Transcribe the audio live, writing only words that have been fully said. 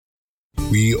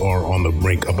We are on the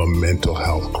brink of a mental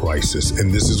health crisis,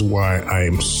 and this is why I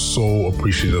am so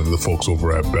appreciative of the folks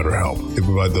over at BetterHelp. They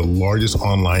provide the largest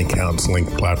online counseling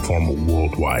platform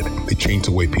worldwide. They change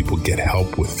the way people get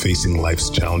help with facing life's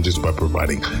challenges by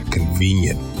providing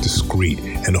convenient, discreet,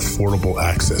 and affordable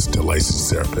access to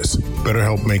licensed therapists.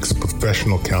 BetterHelp makes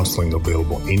professional counseling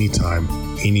available anytime,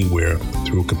 anywhere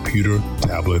through a computer,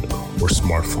 tablet, or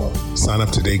smartphone. Sign up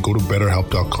today. Go to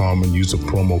BetterHelp.com and use the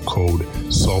promo code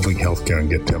SolvingHealthcare and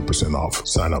get 10% off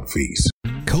sign-up fees.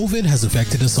 COVID has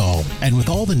affected us all, and with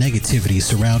all the negativity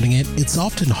surrounding it, it's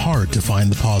often hard to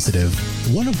find the positive.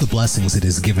 One of the blessings it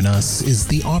has given us is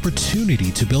the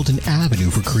opportunity to build an avenue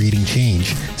for creating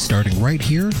change, starting right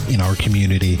here in our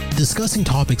community. Discussing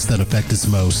topics that affect us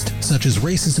most, such as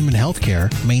racism in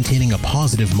healthcare, maintaining a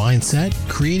positive mindset,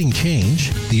 creating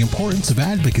change, the importance of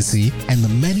advocacy, and the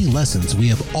many lessons we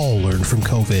have all learned from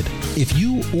COVID. If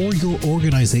you or your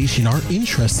organization are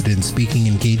interested in speaking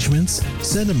engagements,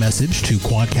 send a message to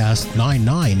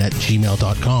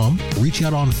quadcast99@gmail.com, reach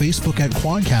out on Facebook at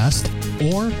Quadcast,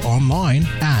 or online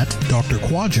at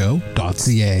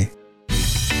drquadjo.ca.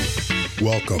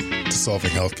 Welcome to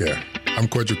Solving Healthcare. I'm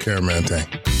Kwadwo Karamantang.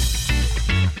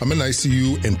 I'm an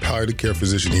ICU and palliative care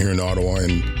physician here in Ottawa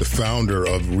and the founder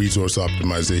of Resource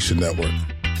Optimization Network.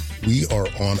 We are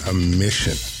on a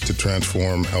mission to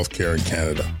transform healthcare in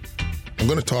Canada. I'm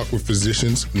going to talk with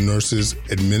physicians, nurses,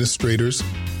 administrators,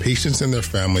 patients and their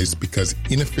families because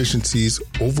inefficiencies,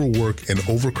 overwork, and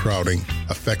overcrowding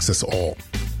affects us all.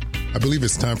 I believe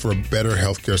it's time for a better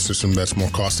healthcare system that's more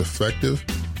cost-effective,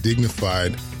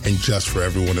 dignified, and just for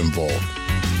everyone involved.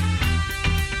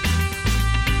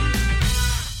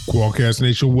 Qualcast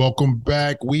Nation, welcome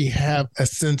back. We have a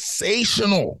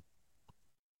sensational,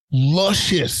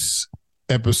 luscious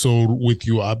episode with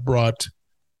you. I brought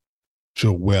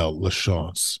Joelle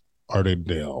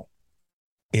Lachance-Artindale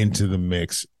into the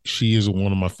mix. She is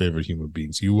one of my favorite human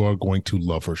beings. You are going to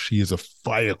love her. She is a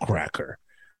firecracker.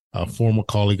 A former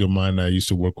colleague of mine I used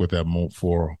to work with at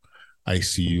Montfort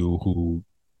ICU who,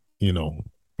 you know,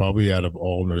 probably out of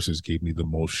all nurses gave me the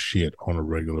most shit on a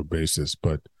regular basis.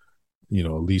 But, you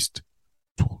know, at least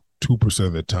 2%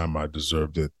 of the time I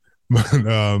deserved it. But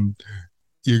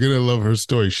you're going to love her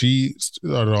story. She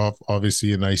started off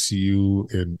obviously in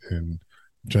ICU and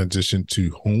transitioned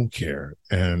to home care.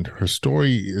 And her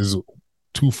story is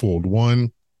twofold.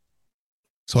 One,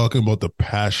 talking about the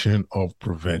passion of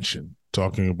prevention,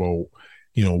 talking about,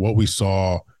 you know, what we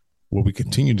saw, what we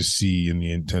continue to see in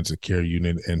the intensive care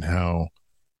unit and how,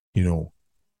 you know,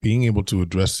 being able to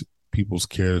address people's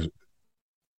care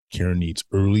needs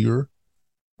earlier,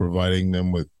 providing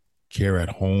them with care at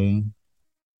home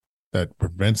that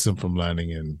prevents them from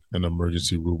landing in an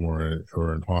emergency room or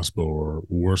in hospital or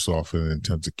worse off in an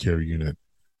intensive care unit,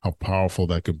 how powerful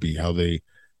that could be, how they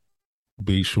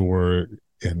Bayshore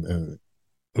and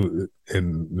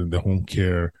the home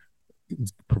care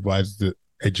provides the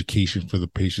education for the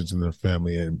patients and their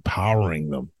family and empowering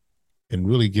them and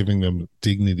really giving them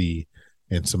dignity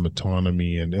and some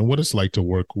autonomy and what it's like to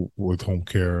work with home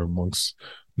care amongst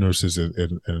nurses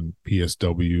and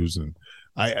PSWs. And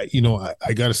I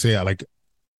got to say,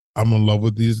 I'm in love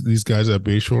with these guys at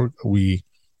Bayshore. We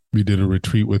did a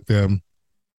retreat with them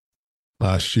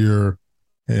last year,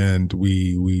 and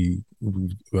I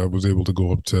was able to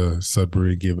go up to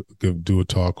Sudbury and do a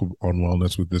talk on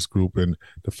wellness with this group. And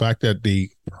the fact that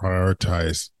they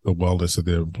prioritize the wellness of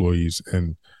their employees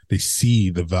and they see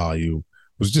the value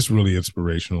was just really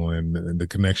inspirational, and the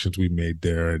connections we made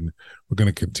there. And we're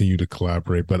going to continue to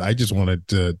collaborate. But I just wanted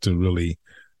to really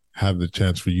have the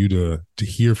chance for you to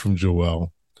hear from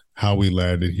Joelle, how we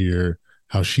landed here,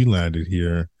 how she landed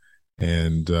here,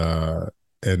 and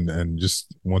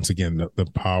just once again the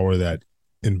power that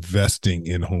investing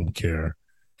in home care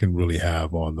can really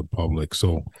have on the public.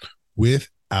 So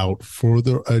without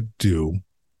further ado,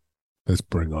 let's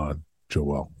bring on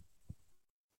Joelle.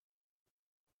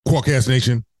 Qualcast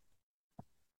Nation,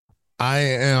 I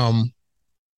am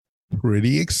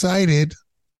pretty excited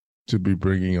to be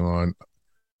bringing on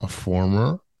a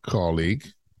former colleague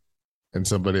and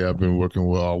somebody I've been working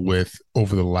well with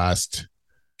over the last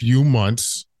few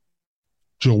months,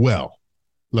 Joelle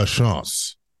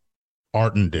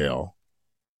Lachance-Artindale,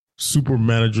 Super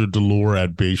Manager Delore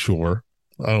at Bayshore.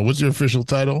 What's your official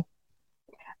title?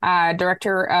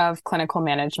 Director of Clinical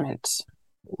Management.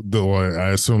 Though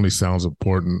I certainly sounds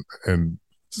important and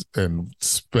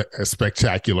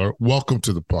spectacular. Welcome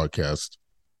to the podcast.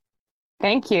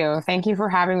 Thank you. Thank you for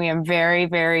having me. I'm very,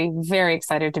 very, very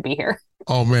excited to be here.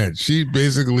 Oh, man. She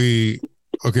basically,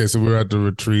 okay, so we're at the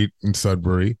retreat in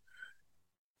Sudbury,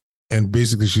 and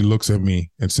basically she looks at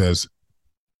me and says,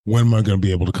 when am I going to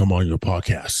be able to come on your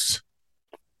podcast?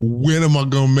 When am I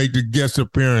going to make the guest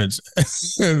appearance?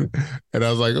 and I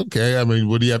was like, okay, I mean,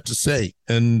 what do you have to say?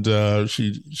 And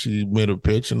she made a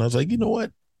pitch, and I was like, you know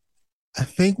what? I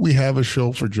think we have a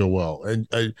show for Joelle.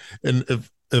 And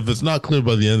if it's not clear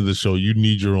by the end of the show, you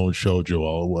need your own show,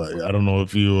 Joelle. I don't know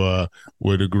if you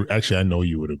would agree. Actually, I know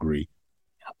you would agree.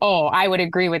 Oh, I would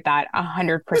agree with that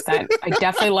 100%. I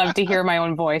definitely love to hear my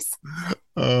own voice.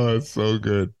 Oh, it's so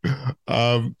good.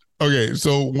 Okay,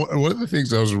 so one of the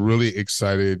things I was really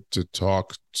excited to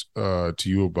talk to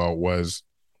you about was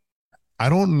I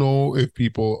don't know if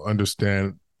people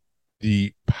understand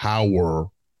the power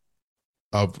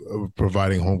of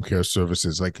providing home care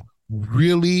services. Like,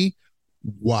 really,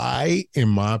 why, in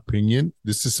my opinion,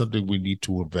 this is something we need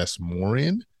to invest more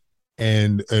in,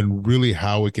 and really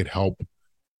how it could help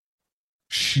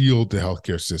shield the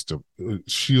healthcare system,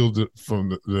 shield it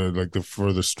from the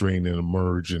further strain and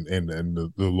emerge and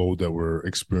the load that we're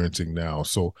experiencing now.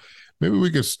 So maybe we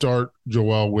could start,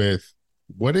 Joelle, with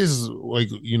what is, like,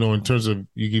 in terms of,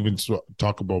 you can even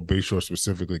talk about Bayshore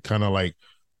specifically, kind of like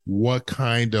what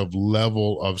kind of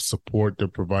level of support they're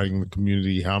providing the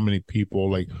community, how many people,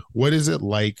 like, what is it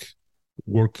like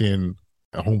working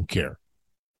at home care?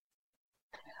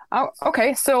 Oh,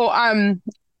 okay. So I'm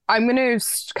going to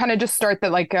kind of just start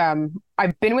that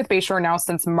I've been with Bayshore now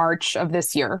since March of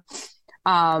this year.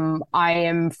 I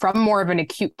am from more of an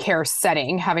acute care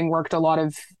setting, having worked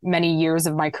many years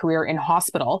of my career in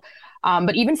hospital.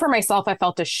 But even for myself, I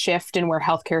felt a shift in where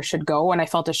healthcare should go, and I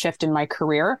felt a shift in my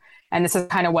career. And this is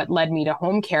kind of what led me to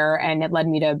home care, and it led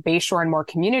me to Bayshore and more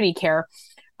community care,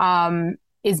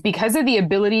 is because of the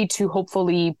ability to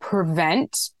hopefully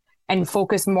prevent and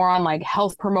focus more on like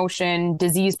health promotion,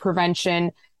 disease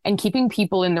prevention, and keeping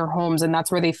people in their homes. And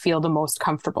that's where they feel the most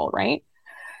comfortable, right?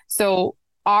 So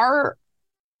our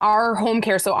home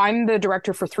care, so I'm the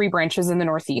director for 3 branches in the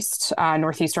Northeast,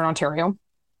 Northeastern Ontario.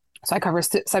 So I cover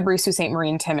Sudbury, Sault Ste. Marie,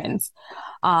 and Timmins.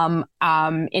 In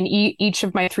each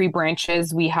of my 3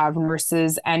 branches, we have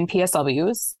nurses and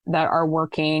PSWs that are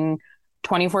working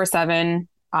 24/7,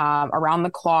 around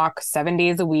the clock, 7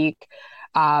 days a week,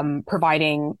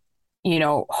 providing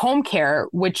home care,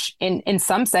 which in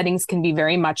some settings can be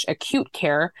very much acute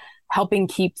care, helping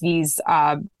keep these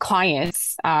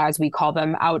clients, as we call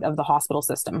them, out of the hospital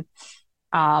system.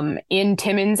 In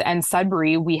Timmins and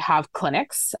Sudbury, we have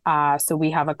clinics. So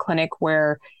we have a clinic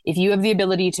where if you have the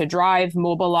ability to drive,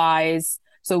 mobilize.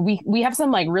 So we have some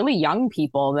like really young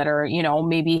people that are,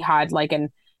 maybe had like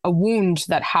a wound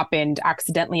that happened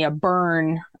accidentally, a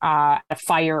burn, a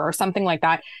fire or something like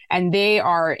that. And they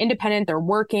are independent, they're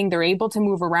working, they're able to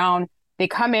move around. They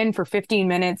come in for 15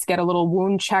 minutes, get a little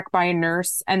wound check by a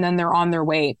nurse, and then they're on their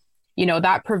way.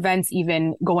 That prevents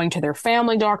even going to their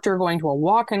family doctor, going to a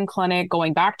walk-in clinic,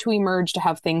 going back to Emerge to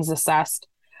have things assessed.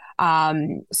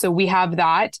 So we have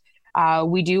that.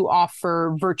 We do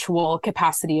offer virtual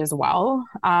capacity as well,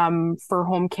 for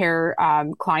home care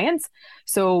clients.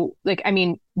 So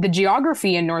the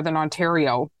geography in Northern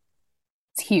Ontario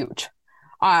is huge.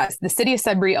 The city of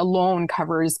Sudbury alone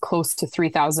covers close to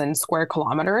 3,000 square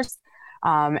kilometers.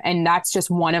 And that's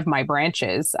just one of my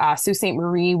branches. Sault Ste.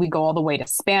 Marie, we go all the way to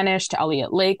Spanish, to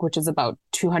Elliott Lake, which is about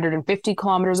 250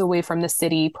 kilometers away from the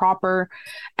city proper.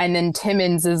 And then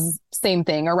Timmins is same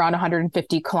thing, around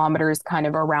 150 kilometers kind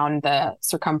of around the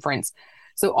circumference.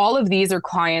 So all of these are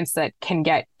clients that can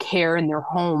get care in their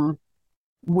home,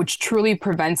 which truly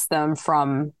prevents them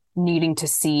from needing to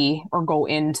see or go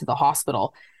into the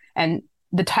hospital. And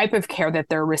the type of care that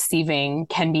they're receiving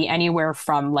can be anywhere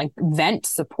from like vent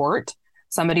support,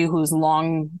 somebody who's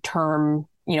long-term,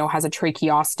 has a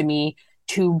tracheostomy,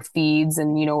 tube feeds,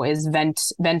 and, is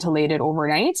ventilated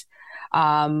overnight,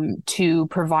 to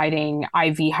providing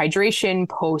IV hydration,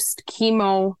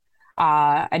 post-chemo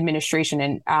administration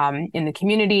in the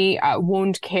community,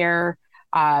 wound care,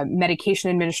 medication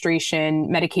administration,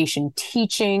 medication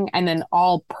teaching, and then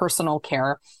all personal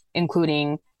care,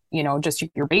 including, just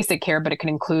your basic care, but it can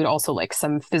include also like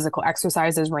some physical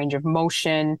exercises, range of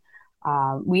motion.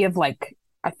 We have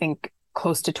I think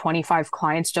close to 25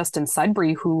 clients just in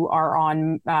Sudbury who are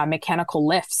on mechanical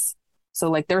lifts.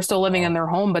 So they're still living in their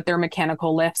home, but they're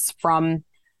mechanical lifts from,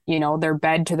 their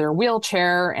bed to their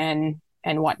wheelchair and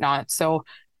whatnot. So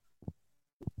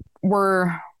we're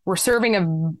serving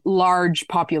a large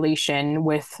population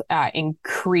with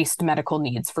increased medical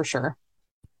needs for sure.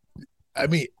 I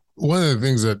mean, one of the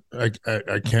things that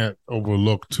I can't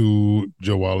overlook too,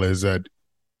 Joelle, is that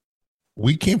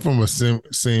we came from a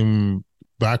same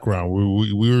background.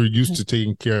 We were used to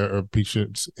taking care of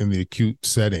patients in the acute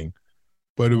setting,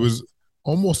 but it was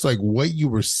almost like what you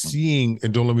were seeing,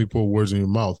 and don't let me put words in your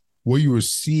mouth, what you were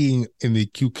seeing in the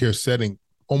acute care setting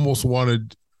almost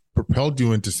propelled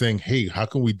you into saying, hey, how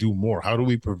can we do more? How do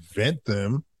we prevent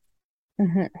them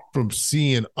from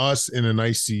seeing us in an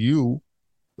ICU?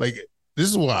 Like, this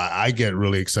is why I get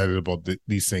really excited about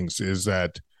these things, is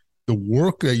that the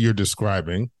work that you're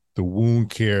describing, the wound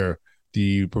care,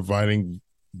 the providing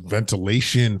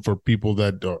ventilation for people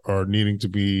that are needing to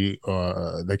be,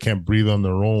 that can't breathe on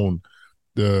their own,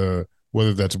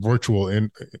 whether that's virtual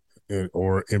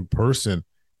or in person,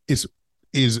 is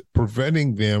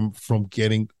preventing them from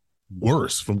getting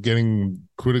worse, from getting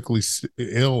critically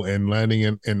ill and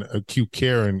landing in acute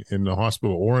care in the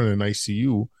hospital or in an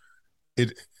ICU.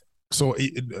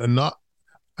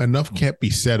 Enough can't be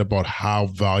said about how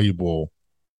valuable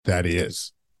that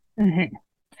is. Mm-hmm.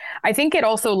 I think it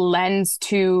also lends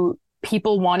to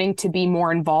people wanting to be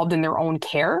more involved in their own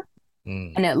care.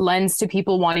 And it lends to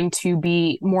people wanting to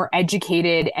be more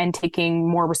educated and taking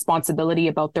more responsibility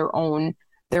about their own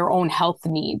health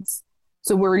needs.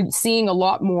 So we're seeing a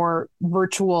lot more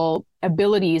virtual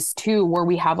abilities too, where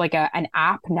we have like an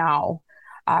app now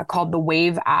called the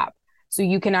Wave app. So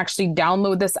you can actually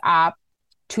download this app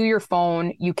to your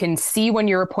phone. You can see when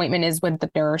your appointment is with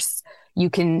the nurse. You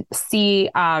can see,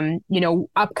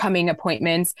 upcoming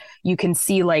appointments. You can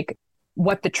see like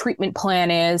what the treatment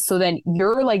plan is. So then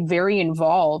you're like very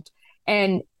involved.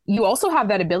 And you also have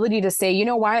that ability to say, you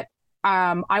know what,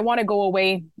 I want to go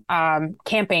away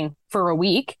camping for a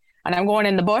week, and I'm going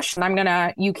in the bush,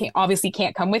 and you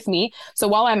can't come with me. So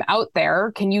while I'm out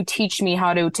there, can you teach me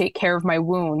how to take care of my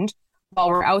wound while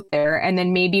we're out there? And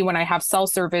then maybe when I have cell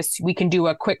service, we can do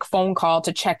a quick phone call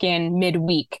to check in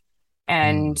midweek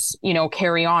and,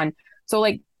 carry on. So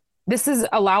like, this is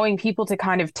allowing people to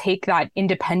kind of take that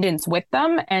independence with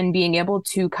them and being able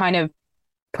to kind of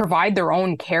provide their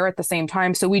own care at the same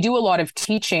time. So we do a lot of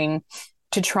teaching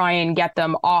to try and get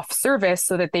them off service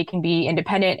so that they can be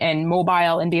independent and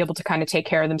mobile and be able to kind of take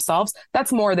care of themselves.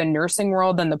 That's more the nursing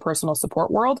world than the personal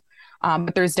support world.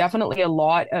 But there's definitely a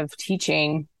lot of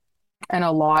teaching and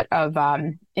a lot of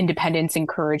independence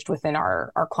encouraged within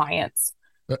our clients.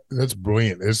 That's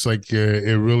brilliant. It's like,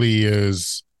 it really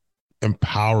is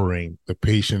empowering the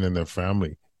patient and their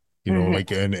family,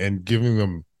 like, and giving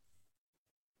them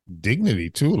dignity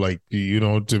too, like,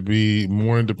 to be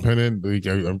more independent. Like,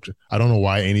 I don't know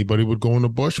why anybody would go in the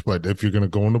bush, but if you're going to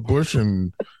go in the bush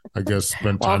and I guess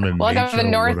spend time in nature, the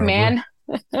North, man.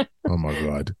 Oh my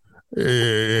God.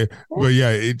 But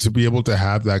yeah, to be able to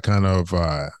have that kind of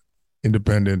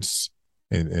independence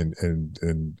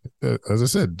and as I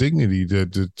said, dignity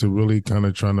to really kind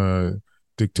of trying to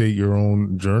dictate your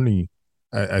own journey,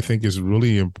 I think is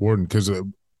really important, because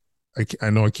I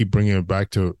know I keep bringing it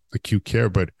back to acute care,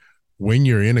 but when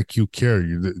you're in acute care,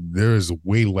 there is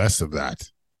way less of that.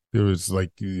 There's way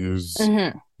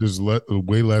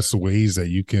less ways that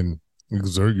you can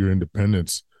exert your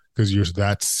independence because you're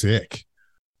that sick.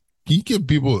 Can you give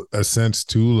people a sense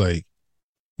too, like,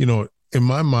 in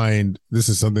my mind, this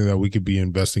is something that we could be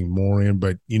investing more in,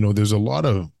 but there's a lot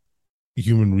of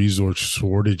human resource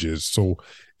shortages. So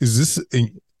is this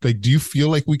do you feel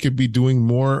like we could be doing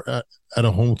more at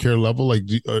a home care level? Like,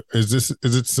 is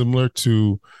it similar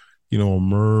to,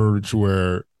 Emerge,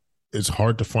 where it's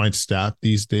hard to find staff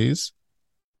these days?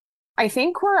 I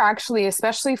think we're actually,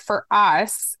 especially for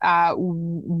us,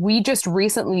 we just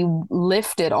recently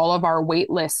lifted all of our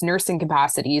waitlist nursing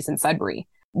capacities in Sudbury,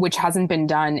 which hasn't been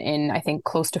done in, I think,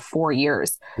 close to 4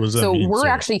 years. What does that mean, we're sir?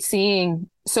 actually seeing,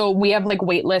 so we have like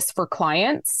wait lists for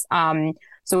clients.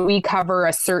 So we cover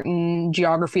a certain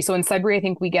geography. So in Sudbury, I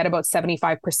think we get about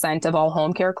 75% of all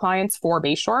home care clients for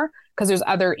Bayshore, because there's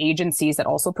other agencies that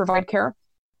also provide care.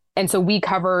 And so we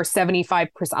cover 75%,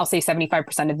 I'll say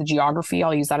 75% of the geography.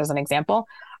 I'll use that as an example.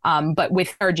 But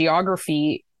with our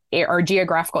geography, our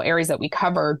geographical areas that we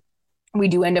cover, we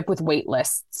do end up with wait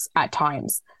lists at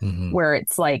times where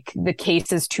it's like the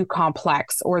case is too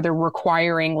complex, or they're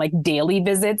requiring like daily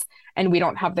visits, and we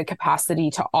don't have the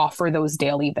capacity to offer those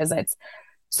daily visits.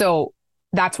 So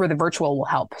that's where the virtual will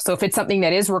help. So if it's something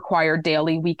that is required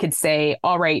daily, we could say,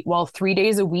 all right, well, 3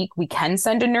 days a week, we can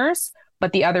send a nurse,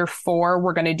 but the other 4,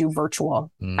 we're going to do virtual.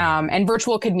 And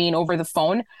virtual could mean over the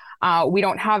phone. We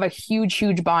don't have a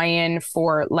huge buy-in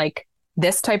for like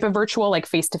this type of virtual, like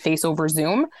face-to-face over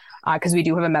Zoom, because we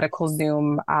do have a medical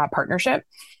Zoom partnership.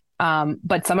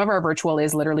 But some of our virtual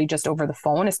is literally just over the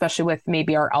phone, especially with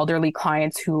maybe our elderly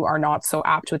clients who are not so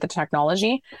apt with the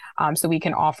technology. So we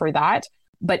can offer that.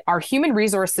 But our human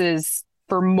resources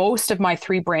for most of my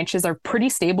 3 branches are pretty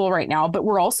stable right now, but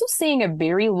we're also seeing a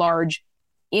very large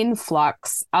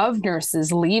influx of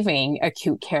nurses leaving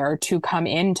acute care to come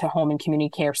into home and community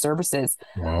care services.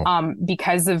 Wow.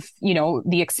 Because of,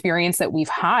 the experience that we've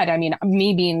had. I mean,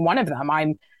 me being one of them,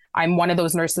 I'm one of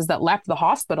those nurses that left the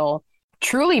hospital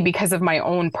truly because of my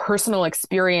own personal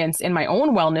experience in my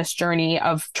own wellness journey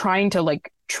of trying to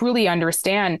like truly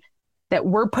understand that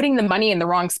we're putting the money in the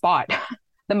wrong spot.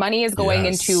 The money is going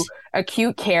into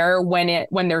acute care when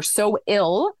they're so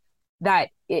ill that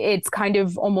it's kind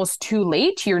of almost too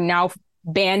late. You're now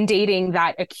band-aiding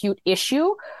that acute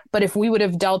issue. But if we would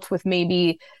have dealt with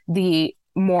maybe the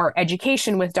more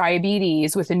education with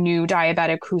diabetes, with a new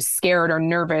diabetic who's scared or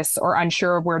nervous or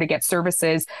unsure of where to get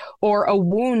services, or a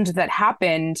wound that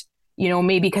happened,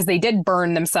 maybe because they did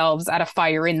burn themselves at a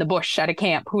fire in the bush at a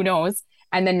camp, who knows?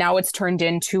 And then now it's turned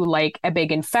into like a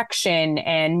big infection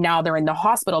and now they're in the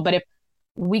hospital. But if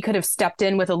we could have stepped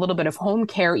in with a little bit of home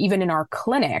care, even in our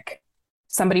clinic,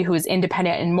 somebody who is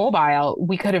independent and mobile,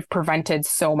 we could have prevented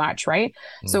so much, right?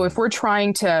 So if we're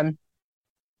trying to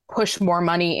push more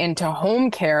money into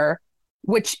home care,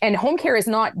 and home care is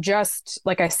not just,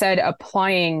 like I said,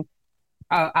 applying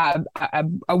a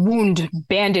wound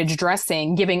bandage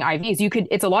dressing, giving IVs.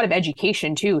 It's a lot of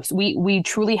education too. So we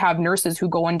truly have nurses who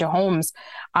go into homes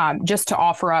just to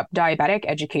offer up diabetic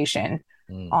education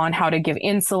on how to give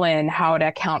insulin, how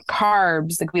to count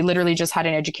carbs. Like we literally just had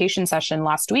an education session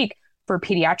last week for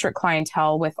pediatric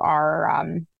clientele with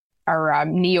our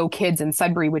Neo Kids in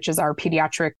Sudbury, which is our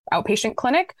pediatric outpatient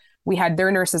clinic. We had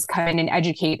their nurses come in and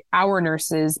educate our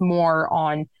nurses more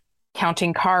on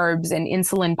counting carbs and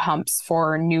insulin pumps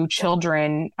for new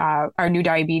children, or new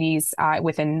diabetes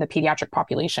within the pediatric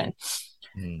population.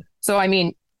 So, I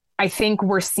mean, I think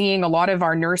we're seeing a lot of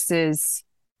our nurses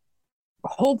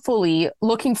hopefully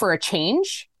looking for a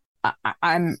change.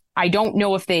 I don't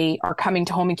know if they are coming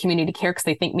to home and community care because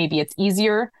they think maybe it's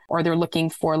easier, or they're looking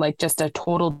for like just a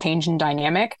total change in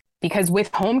dynamic, because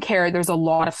with home care, there's a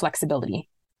lot of flexibility.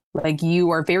 Like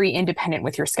you are very independent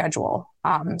with your schedule.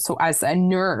 So as a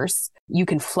nurse, you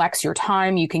can flex your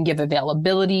time, you can give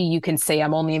availability, you can say,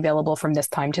 I'm only available from this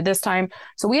time to this time.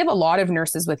 So we have a lot of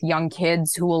nurses with young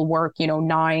kids who will work,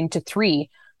 9 to 3,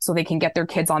 so they can get their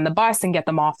kids on the bus and get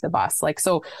them off the bus. Like,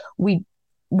 so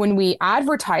when we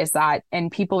advertise that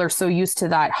and people are so used to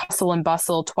that hustle and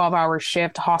bustle, 12-hour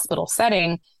shift hospital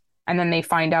setting, and then they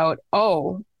find out,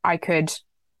 oh, I could,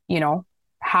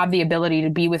 have the ability to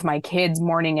be with my kids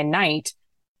morning and night,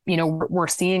 we're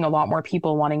seeing a lot more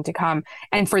people wanting to come.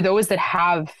 And for those that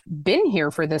have been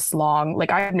here for this long,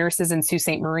 like I have nurses in Sault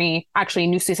Ste. Marie, actually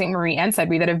New Sault Ste. Marie and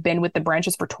Sudbury, that have been with the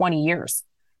branches for 20 years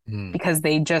because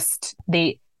they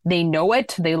know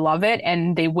it, they love it,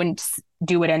 and they wouldn't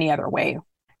do it any other way.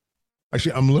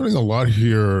 Actually, I'm learning a lot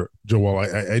here,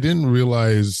 Joelle. I didn't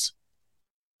realize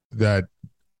that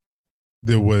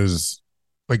there was,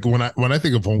 like, when I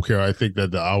think of home care, I think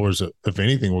that the hours, if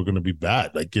anything, were going to be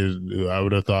bad. Like I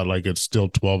would have thought, like, it's still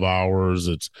 12 hours.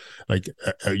 It's like,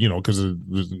 because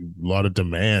there's a lot of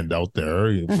demand out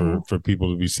there for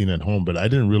people to be seen at home. But I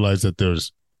didn't realize that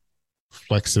there's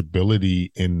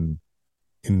flexibility in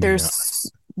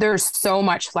there's so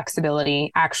much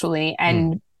flexibility, actually,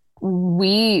 and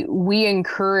we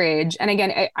encourage, and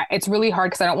again, it's really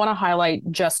hard because I don't want to highlight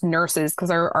just nurses,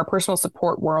 because our personal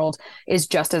support world is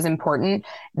just as important.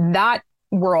 That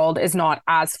world is not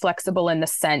as flexible in the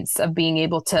sense of being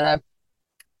able to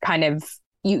kind of,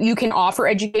 you can offer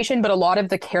education, but a lot of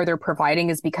the care they're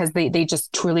providing is because they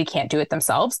just truly can't do it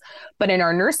themselves. But in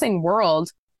our nursing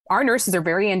world, our nurses are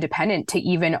very independent to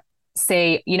even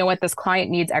say, you know what, this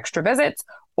client needs extra visits,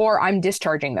 or I'm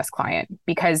discharging this client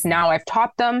because now I've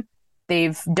taught them,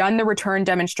 they've done the return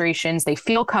demonstrations, they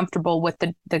feel comfortable with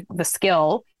the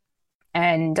skill,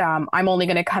 and I'm only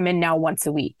going to come in now once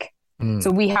a week.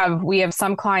 So we have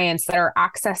some clients that are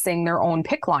accessing their own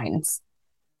PICC lines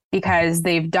because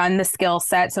they've done the skill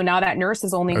set. So now that nurse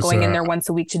is only going in there once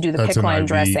a week to do the PICC line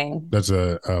dressing. That's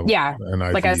an IV,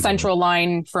 like a central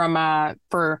line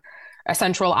for a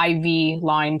central IV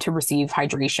line to receive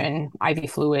hydration, IV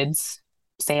fluids,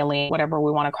 saline, whatever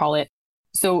we want to call it.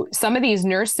 So some of these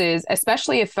nurses,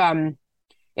 especially if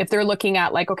they're looking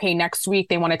at like, okay, next week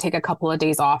they want to take a couple of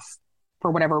days off for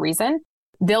whatever reason,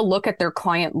 they'll look at their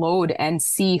client load and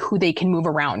see who they can move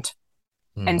around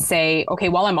and say, okay,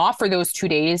 while I'm off for those 2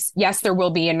 days, yes, there will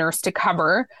be a nurse to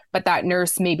cover, but that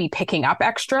nurse may be picking up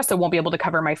extra, so won't be able to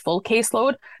cover my full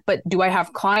caseload. But do I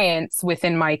have clients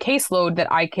within my caseload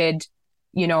that I could,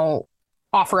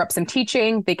 offer up some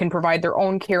teaching? They can provide their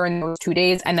own care in those 2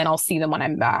 days, and then I'll see them when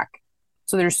I'm back.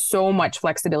 So there's so much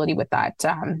flexibility with that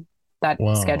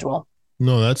schedule.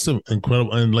 No, that's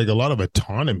incredible. And like a lot of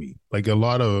autonomy, like a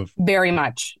lot of, very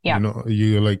much. Yeah.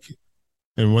 You're like,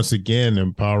 And once again,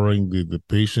 empowering the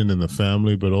patient and the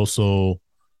family, but also,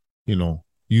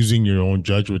 using your own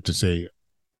judgment to say,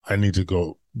 I need to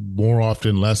go more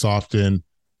often, less often.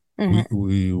 Mm-hmm.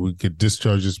 We could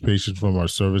discharge this patient from our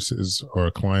services or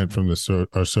a client from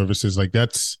our services. Like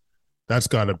that's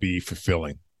got to be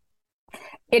fulfilling.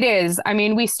 It is. I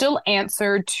mean, we still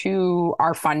answer to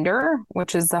our funder,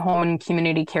 which is the Home and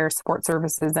Community Care Support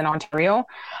Services in Ontario.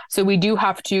 So we do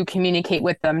have to communicate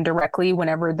with them directly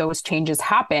whenever those changes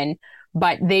happen,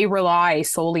 but they rely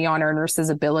solely on our nurses'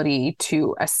 ability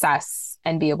to assess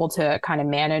and be able to kind of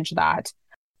manage that.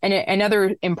 And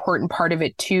another important part of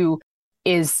it too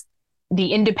is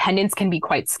the independence can be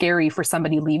quite scary for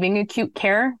somebody leaving acute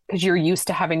care because you're used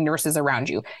to having nurses around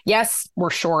you. Yes, we're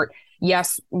short.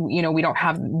 Yes, we don't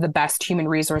have the best human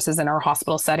resources in our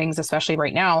hospital settings, especially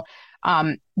right now.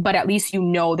 But at least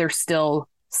there's still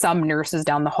some nurses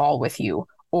down the hall with you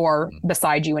or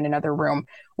beside you in another room.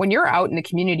 When you're out in the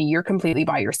community, you're completely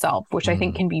by yourself, which I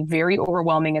think can be very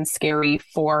overwhelming and scary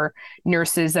for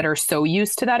nurses that are so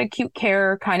used to that acute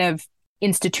care kind of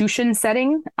institution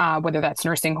setting, whether that's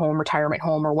nursing home, retirement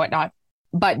home, or whatnot.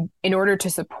 But in order to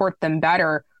support them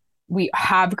better, we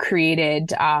have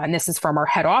created, and this is from our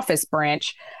head office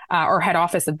branch, or head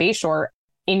office of Bayshore,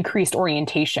 increased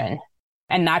orientation.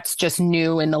 And that's just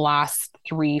new in the last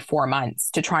 3-4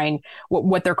 months to try and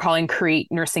what they're calling create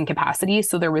nursing capacity.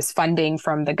 So there was funding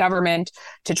from the government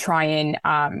to try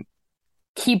and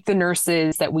keep the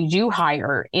nurses that we do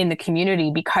hire in the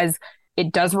community, because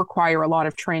it does require a lot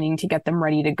of training to get them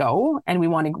ready to go. And we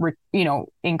want to,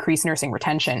 increase nursing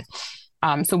retention.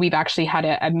 So we've actually had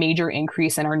a major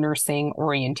increase in our nursing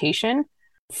orientation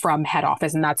from head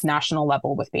office, and that's national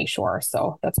level with Bayshore.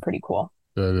 So that's pretty cool.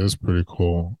 That is pretty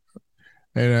cool.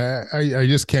 And I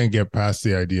just can't get past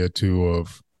the idea too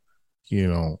of,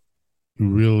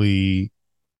 really,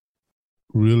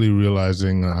 really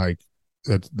realizing like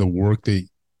that the work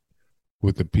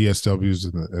with the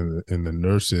PSWs and the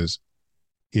nurses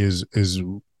is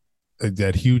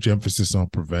that huge emphasis on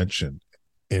prevention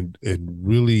and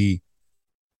really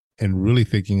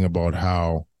thinking about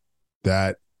how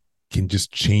that can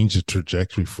just change the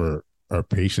trajectory for our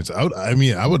patients.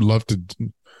 I would love to,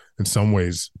 in some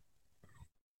ways,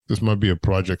 this might be a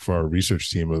project for our research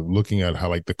team of looking at how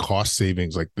like the cost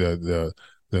savings, like the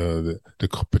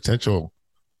potential.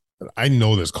 I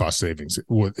know there's cost savings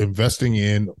with investing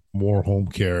in more home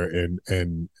care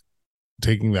and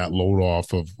taking that load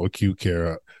off of acute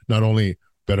care. Not only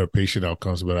better patient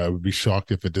outcomes, but I would be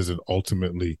shocked if it doesn't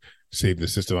ultimately save the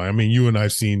system. I mean, you and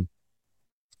I've seen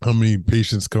how many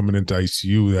patients coming into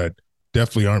ICU that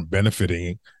definitely aren't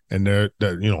benefiting, and they're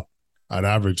on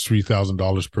average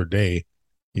 $3,000 per day,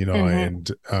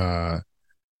 and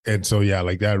so yeah,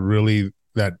 like that really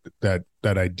that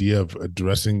idea of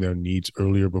addressing their needs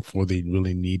earlier before they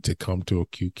really need to come to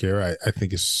acute care, I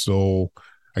think is so,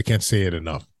 I can't say it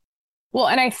enough. Well,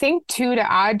 and I think too,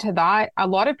 to add to that, a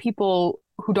lot of people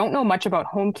who don't know much about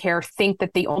home care think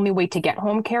that the only way to get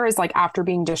home care is like after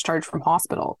being discharged from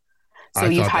hospital. So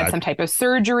you've had some type of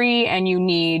surgery and you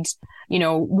need,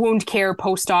 wound care,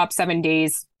 post-op, 7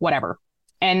 days, whatever.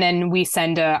 And then we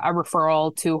send a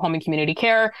referral to Home and Community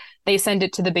Care. They send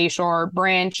it to the Bayshore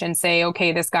branch and say,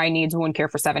 okay, this guy needs wound care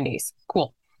for 7 days.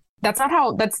 Cool. That's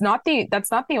not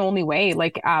the only way.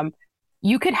 Like,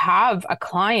 you could have a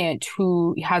client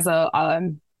who has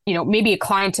maybe a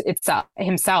client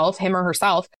itself, him or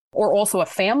herself, or also a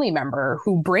family member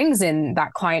who brings in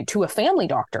that client to a family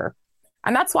doctor.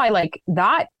 And that's why like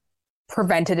that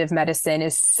preventative medicine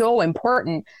is so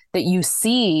important, that you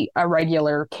see a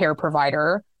regular care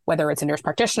provider, whether it's a nurse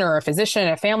practitioner or a physician,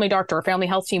 a family doctor, a family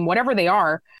health team, whatever they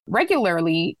are,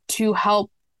 regularly to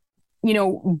help,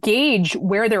 gauge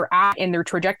where they're at in their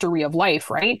trajectory of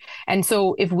life. Right. And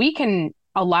so if we can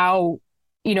allow,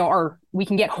 or we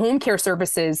can get home care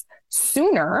services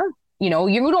sooner, you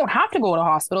don't have to go to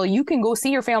hospital. You can go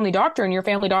see your family doctor, and your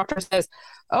family doctor says,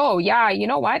 oh yeah, you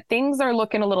know what? Things are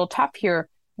looking a little tough here.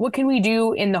 What can we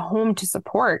do in the home to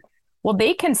support? Well,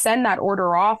 they can send that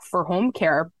order off for home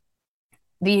care.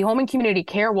 The Home and Community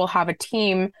Care will have a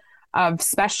team of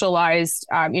specialized,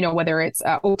 whether it's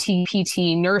OT,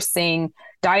 PT, nursing,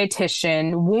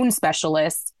 dietitian, wound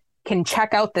specialists, can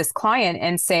check out this client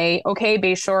and say, okay,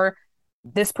 Bayshore,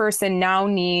 this person now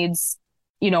needs,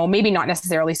 maybe not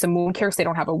necessarily some wound care because they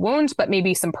don't have a wound, but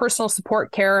maybe some personal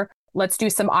support care. Let's do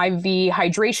some IV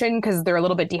hydration because they're a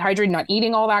little bit dehydrated, not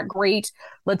eating all that great.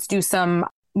 Let's do some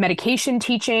medication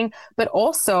teaching, but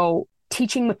also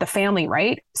teaching with the family,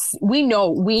 right? We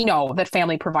know that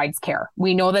family provides care.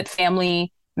 We know that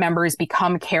family members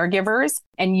become caregivers,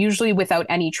 and usually without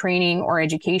any training or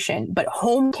education, but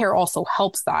home care also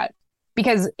helps that.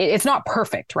 because it's not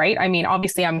perfect, right? I mean,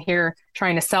 obviously I'm here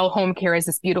trying to sell home care as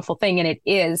this beautiful thing, and it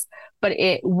is, but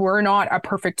we're not a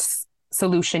perfect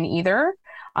solution either.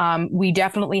 We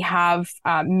definitely have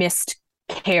missed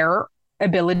care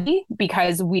ability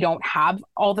because we don't have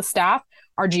all the staff.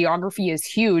 Our geography is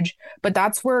huge, but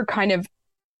that's where kind of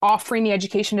offering the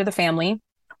education to the family,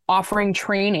 offering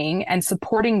training and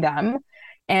supporting them,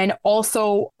 and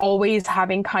also always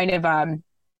having kind of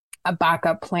a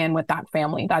backup plan with that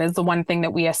family. That is the one thing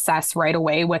that we assess right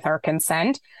away with our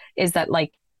consent, is that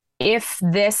like, if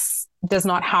this does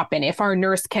not happen, if our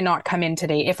nurse cannot come in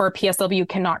today, if our PSW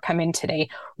cannot come in today,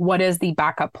 what is the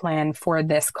backup plan for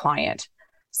this client?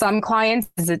 Some clients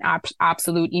is an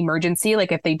absolute emergency.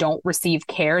 Like if they don't receive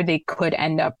care, they could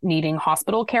end up needing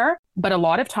hospital care. But a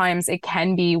lot of times it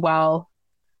can be, well,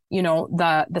 you know,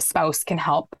 the spouse can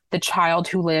help, the child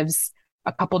who lives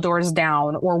a couple doors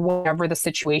down, or whatever the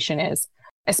situation is.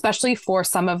 Especially for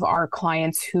some of our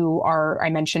clients who are, I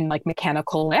mentioned like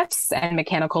mechanical lifts, and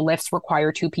mechanical lifts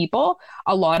require two people.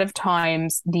 A lot of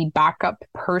times the backup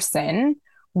person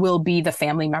will be the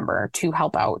family member to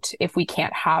help out if we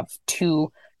can't have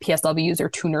two PSWs or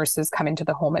two nurses come into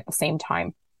the home at the same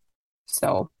time.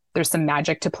 So there's some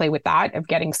magic to play with that, of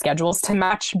getting schedules to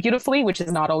match beautifully, which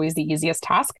is not always the easiest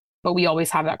task, but we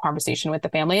always have that conversation with the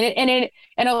family, and it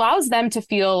allows them to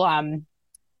feel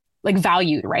like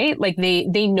valued, right? Like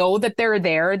they know that they're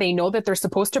there. They know that they're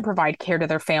supposed to provide care to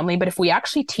their family. But if we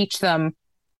actually teach them,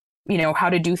 you know, how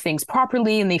to do things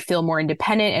properly, and they feel more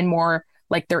independent and more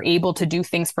like they're able to do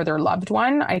things for their loved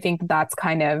one, I think that's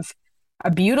kind of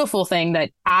a beautiful thing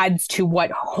that adds to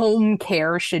what home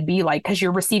care should be like, because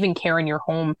you're receiving care in your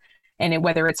home, and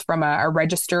whether it's from a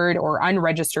registered or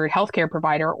unregistered healthcare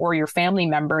provider or your family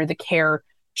member, the care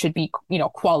should be, you know,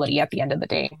 quality at the end of the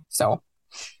day. So.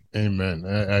 Amen.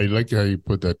 I like how you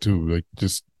put that too. Like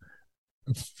just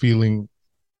feeling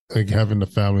like having the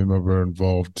family member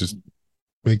involved, just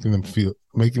making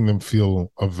them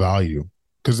feel of value,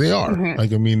 because they are. Mm-hmm.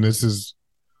 Like, I mean, this is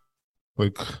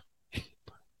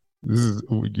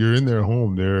you're in their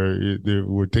home.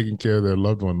 We're taking care of their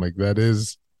loved one. Like that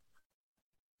is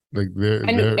like their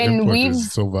input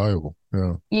is so valuable.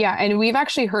 Yeah. Yeah, and we've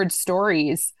actually heard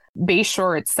stories,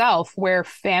 Bayshore itself, where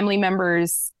family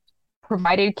members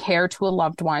provided care to a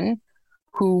loved one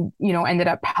who, you know, ended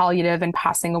up palliative and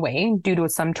passing away due to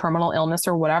some terminal illness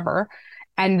or whatever.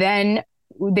 And then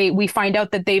we find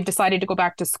out that they've decided to go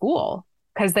back to school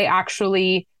because they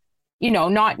actually, you know,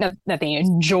 not that they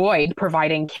enjoyed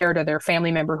providing care to their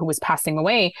family member who was passing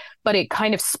away, but it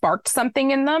kind of sparked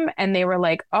something in them. And they were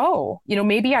like, oh, you know,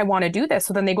 maybe I want to do this.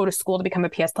 So then they go to school to become a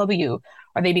PSW,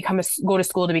 or they go to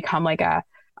school to become like a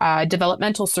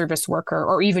developmental service worker,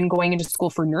 or even going into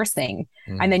school for nursing.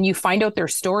 And then you find out their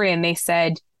story, and they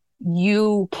said,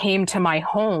 you came to my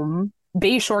home,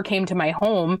 Bayshore came to my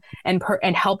home and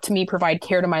helped me provide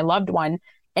care to my loved one.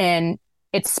 And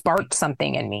it sparked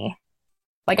something in me.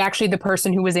 Like actually the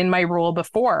person who was in my role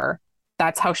before,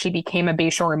 that's how she became a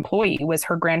Bayshore employee, was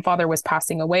her grandfather was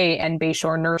passing away, and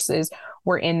Bayshore nurses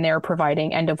were in there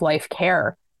providing end of life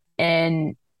care.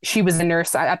 And she was a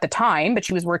nurse at the time, but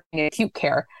she was working in acute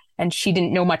care, and she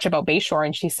didn't know much about Bayshore.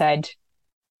 And she said,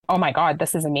 oh my God,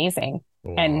 this is amazing.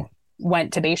 Wow. And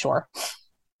went to Bayshore.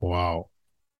 Wow.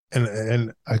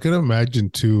 And I could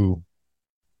imagine too,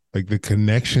 like the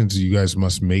connections you guys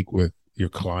must make with your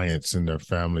clients and their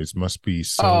families must be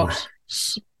so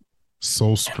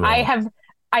strong.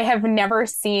 I have never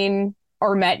seen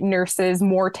or met nurses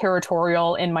more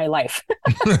territorial in my life.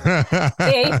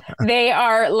 They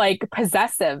are like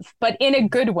possessive, but in a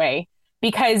good way,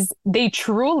 because they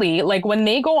truly, like when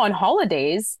they go on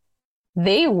holidays,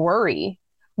 they worry,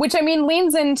 which I mean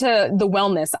leans into the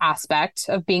wellness aspect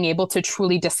of being able to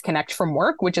truly disconnect from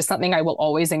work, which is something I will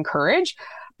always encourage.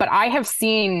 But I have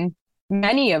seen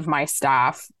many of my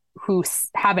staff who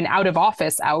have an out of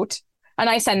office out, and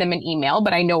I send them an email,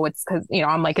 but I know it's because, you know,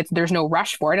 I'm like, there's no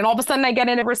rush for it. And all of a sudden I get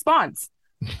a response.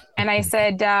 And I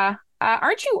said,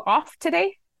 aren't you off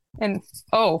today? And,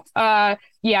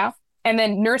 yeah. And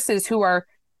then nurses who are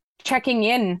checking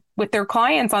in with their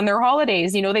clients on their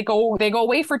holidays, you know, they go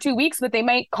away for 2 weeks, but they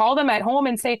might call them at home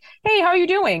and say, hey, how are you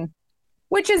doing?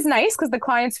 Which is nice because the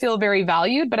clients feel very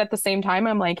valued. But at the same time,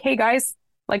 I'm like, hey guys,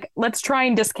 like, let's try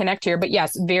and disconnect here. But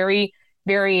yes, very,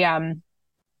 very,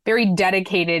 very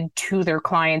dedicated to their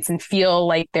clients and feel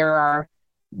like they are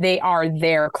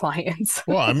their clients.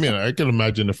 Well, I mean, I can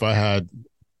imagine if I had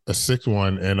a sick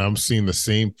one and I'm seeing the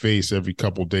same face every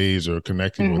couple of days or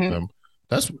connecting with them,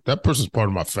 that person's part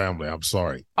of my family. I'm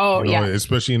sorry. Oh, you know, yeah.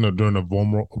 Especially, you know, during a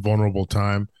vulnerable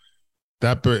time,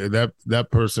 that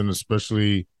person,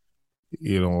 especially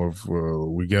if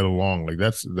we get along, like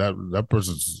that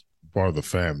person's part of the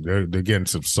fam. They're getting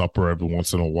some supper every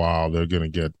once in a while. They're gonna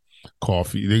get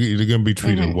coffee. They're gonna be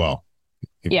treated well.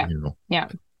 Yeah. Yeah.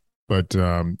 But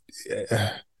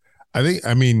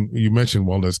I mean, you mentioned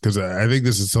wellness because I think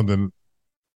this is something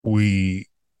we'd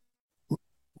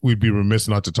be remiss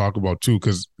not to talk about too,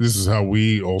 because this is how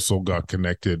we also got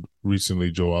connected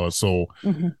recently, Joelle. So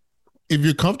if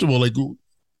you're comfortable, like,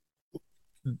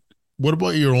 what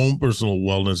about your own personal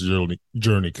wellness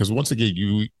journey? Because once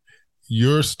again,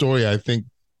 your story, I think,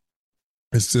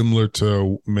 is similar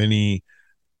to many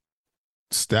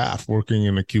staff working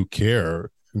in acute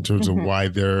care in terms of why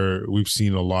we've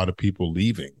seen a lot of people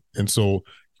leaving. And so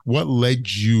what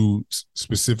led you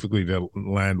specifically to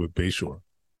land with Bayshore?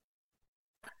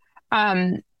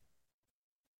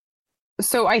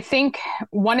 So I think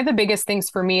one of the biggest things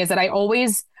for me is that I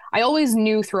always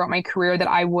knew throughout my career that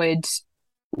I would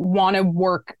want to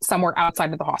work somewhere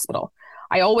outside of the hospital.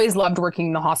 I always loved working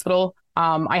in the hospital.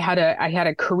 I had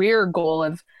a career goal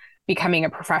of becoming a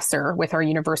professor with our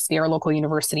local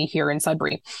university here in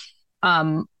Sudbury.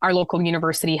 Our local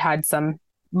university had some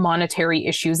monetary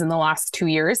issues in the last 2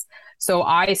 years. So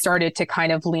I started to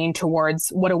kind of lean towards,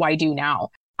 what do I do now?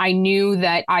 I knew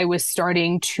that I was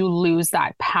starting to lose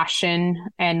that passion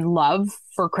and love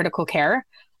for critical care.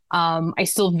 I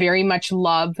still very much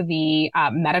love the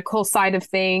medical side of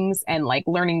things and like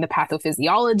learning the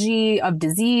pathophysiology of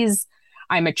disease.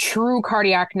 I'm a true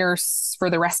cardiac nurse for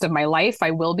the rest of my life.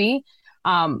 I will be.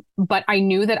 But I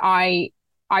knew that I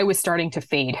was starting to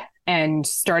fade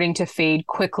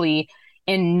quickly,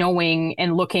 in knowing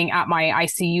and looking at my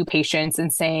ICU patients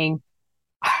and saying,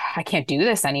 I can't do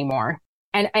this anymore.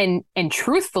 And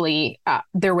truthfully,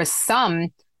 there was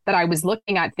some that I was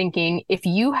looking at thinking, if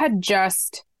you had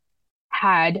just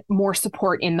had more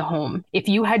support in the home, if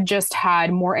you had just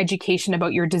had more education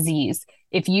about your disease,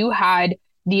 if you had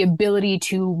the ability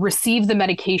to receive the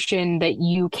medication that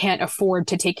you can't afford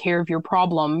to take care of your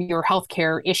problem, your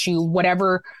healthcare issue,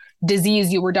 whatever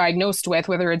disease you were diagnosed with,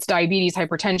 whether it's diabetes,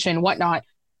 hypertension, whatnot,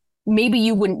 maybe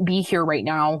you wouldn't be here right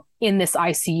now in this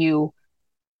ICU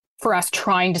for us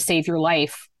trying to save your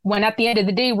life. When at the end of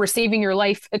the day, we're saving your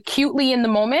life acutely in the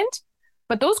moment,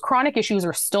 but those chronic issues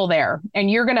are still there.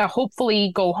 And you're going to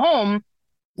hopefully go home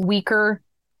weaker,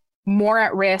 more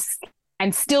at risk,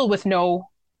 and still with no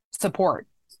support,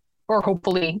 or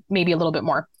hopefully maybe a little bit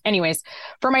more. Anyways,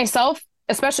 for myself,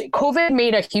 especially COVID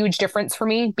made a huge difference for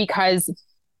me, because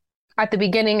at the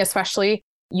beginning, especially,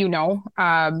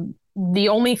 the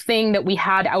only thing that we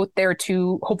had out there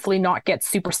to hopefully not get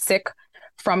super sick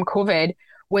from COVID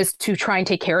was to try and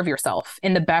take care of yourself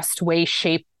in the best way,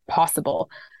 shape possible.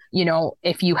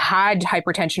 If you had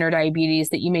hypertension or diabetes,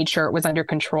 that you made sure it was under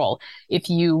control. If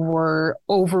you were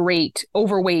overweight,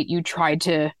 you tried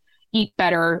to eat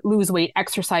better, lose weight,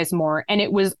 exercise more. And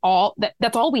it was all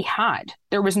that's all we had.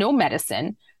 There was no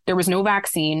medicine. There was no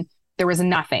vaccine. There was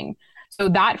nothing. So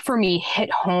that for me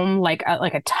hit home like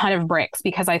a ton of bricks,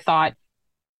 because I thought,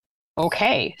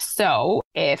 okay, so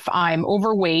if I'm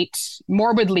overweight,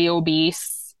 morbidly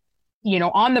obese,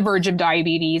 on the verge of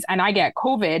diabetes, and I get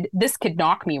COVID, this could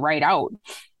knock me right out.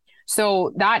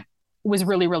 So that was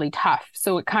really, really tough.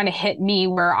 So it kind of hit me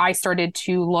where I started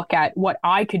to look at what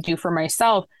I could do for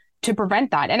myself to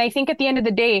prevent that. And I think at the end of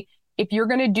the day, if you're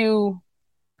going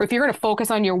to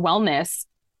focus on your wellness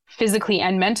physically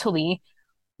and mentally,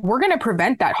 we're going to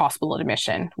prevent that hospital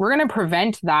admission. We're going to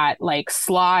prevent that like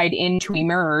slide into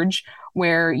emerge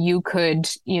where you could,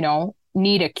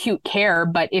 need acute care.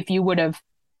 But if you would have,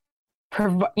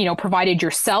 provided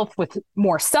yourself with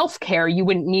more self-care, you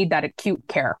wouldn't need that acute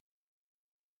care.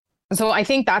 So I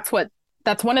think that's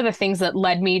one of the things that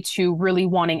led me to really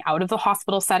wanting out of the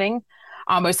hospital setting.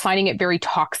 I was finding it very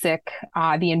toxic.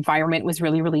 The environment was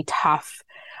really, really tough.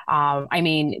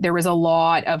 There was a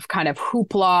lot of kind of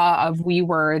hoopla of we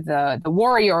were the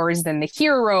warriors and the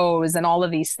heroes and all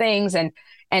of these things. And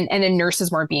the nurses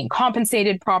weren't being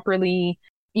compensated properly.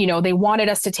 They wanted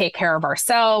us to take care of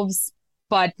ourselves,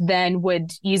 but then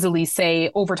would easily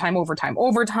say overtime,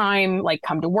 like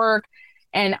come to work.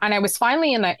 And I was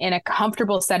finally in a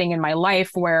comfortable setting in my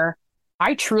life where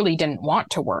I truly didn't want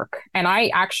to work. And I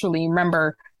actually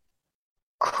remember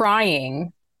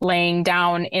crying, laying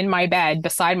down in my bed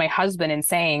beside my husband and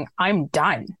saying, I'm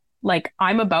done. Like,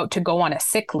 I'm about to go on a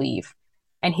sick leave.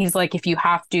 And he's like, if you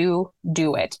have to,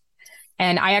 do it.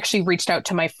 And I actually reached out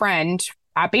to my friend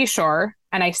at Bayshore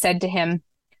and I said to him,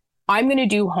 I'm going to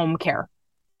do home care.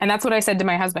 And that's what I said to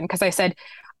my husband, because I said,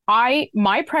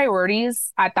 my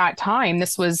priorities at that time,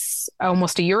 this was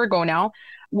almost a year ago now,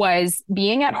 was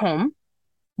being at home,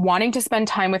 wanting to spend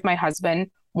time with my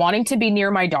husband, wanting to be near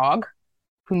my dog,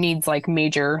 who needs like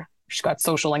she's got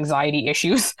social anxiety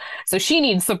issues. So she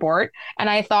needs support. And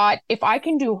I thought, if I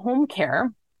can do home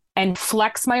care and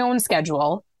flex my own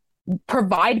schedule,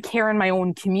 provide care in my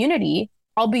own community,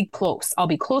 I'll be close. I'll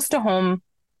be close to home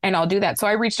and I'll do that. So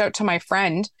I reached out to my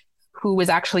friend who was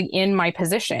actually in my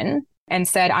position and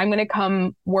said, I'm going to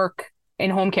come work in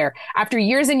home care. After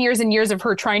years and years and years of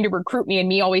her trying to recruit me and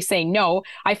me always saying no,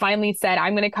 I finally said,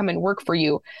 I'm going to come and work for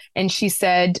you. And she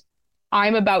said,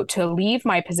 I'm about to leave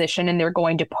my position and they're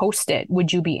going to post it.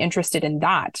 Would you be interested in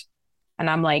that? And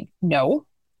I'm like, no,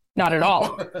 not at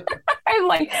all. I'm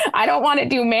like, I don't want to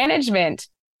do management.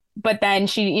 But then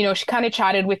she kind of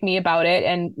chatted with me about it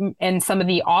and some of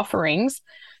the offerings.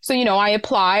 So, I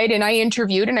applied and I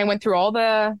interviewed and I went through all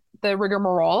the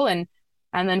rigmarole and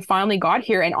then finally got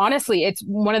here. And honestly, it's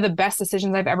one of the best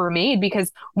decisions I've ever made,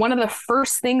 because one of the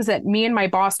first things that me and my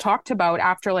boss talked about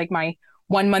after like my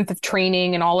 1 month of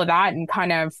training and all of that, and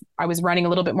kind of I was running a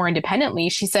little bit more independently,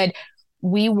 she said,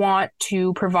 we want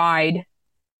to provide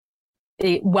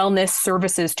wellness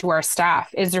services to our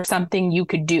staff. Is there something you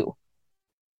could do?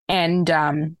 And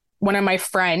one of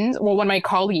my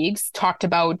colleagues talked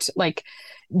about like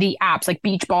the apps like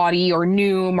Beachbody or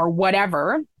Noom or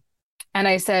whatever. And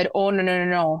I said, oh,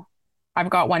 no. I've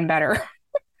got one better.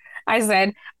 I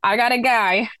said, I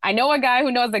know a guy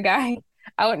who knows a guy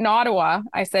out in Ottawa,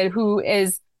 I said, who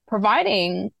is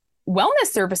providing wellness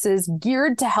services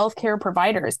geared to healthcare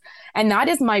providers. And that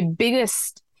is my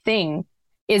biggest thing,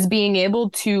 is being able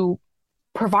to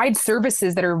provide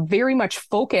services that are very much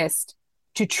focused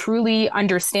to truly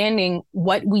understanding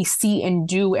what we see and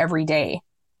do every day.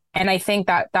 And I think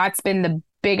that that's been the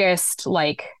biggest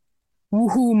like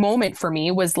woohoo moment for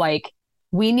me, was like,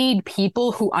 we need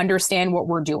people who understand what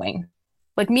we're doing.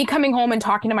 Like me coming home and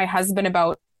talking to my husband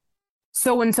about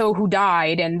so-and-so who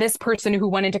died and this person who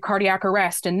went into cardiac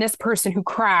arrest and this person who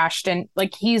crashed. And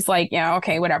like, he's like, yeah,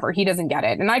 okay, whatever. He doesn't get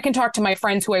it. And I can talk to my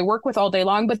friends who I work with all day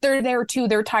long, but they're there too.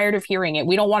 They're tired of hearing it.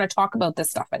 We don't want to talk about this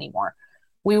stuff anymore.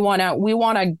 If we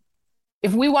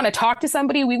want to talk to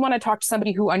somebody, we want to talk to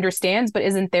somebody who understands, but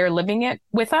isn't there living it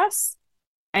with us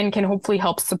and can hopefully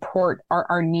help support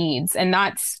our needs. And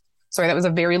that was a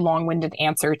very long-winded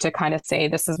answer to kind of say,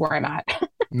 this is where I'm at.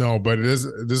 No, but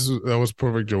that was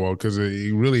perfect, Joelle, because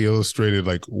it really illustrated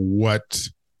like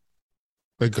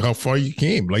how far you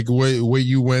came, like what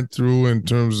you went through in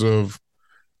terms of,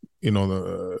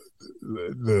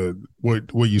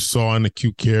 what you saw in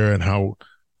acute care, and how,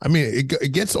 I mean,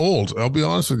 it gets old. I'll be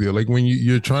honest with you. Like when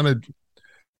you're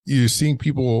seeing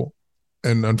people,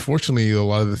 and unfortunately, a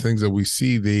lot of the things that we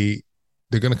see,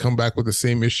 they're going to come back with the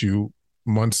same issue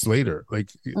months later. Like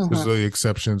there's the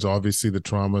exceptions, obviously the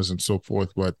traumas and so forth,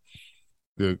 but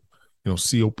the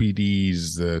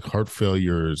COPDs, the heart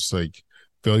failures, like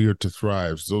failure to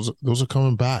thrive, those are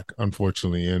coming back,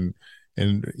 unfortunately. And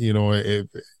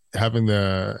having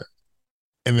and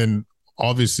then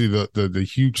obviously the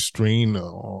huge strain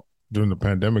during the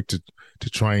pandemic to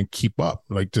try and keep up,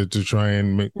 like to try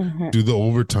and do the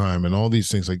overtime and all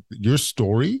these things. Like your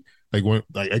story, like when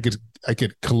I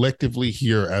could collectively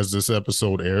hear, as this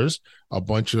episode airs, a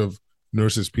bunch of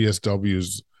nurses,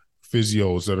 PSWs,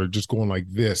 physios that are just going like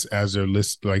this as they're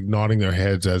like nodding their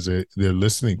heads as they're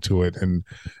listening to it. And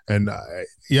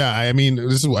I mean,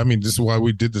 this is why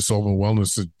we did the Solvent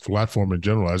Wellness platform in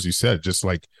general, as you said, just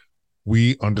like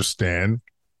we understand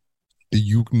the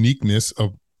uniqueness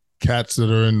of cats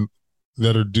that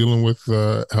are dealing with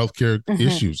healthcare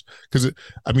issues. Because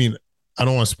I mean, I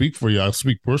don't want to speak for you. I'll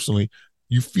speak personally.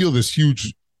 You feel this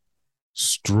huge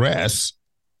stress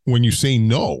when you say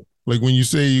no. Like when you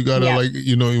say you gotta when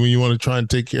you want to try and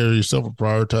take care of yourself and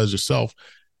prioritize yourself,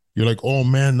 you're like, oh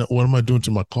man, what am I doing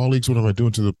to my colleagues? What am I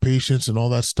doing to the patients and all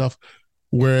that stuff?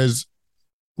 Whereas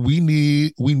we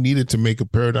needed to make a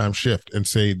paradigm shift and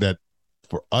say that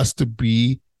for us to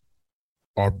be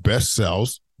our best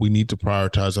selves, we need to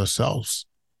prioritize ourselves.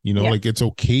 Like it's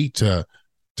okay to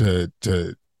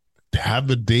have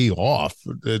the day off.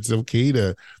 It's okay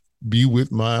to be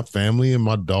with my family and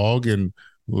my dog and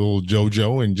little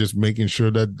Jojo, and just making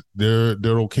sure that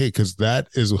they're okay, because that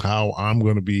is how I'm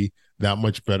going to be that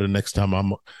much better next time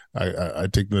I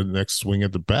take the next swing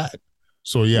at the bat.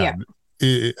 So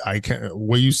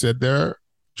what you said there,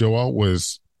 Joelle,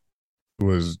 was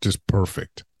just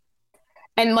perfect.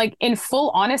 And like in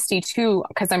full honesty too,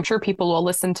 because I'm sure people will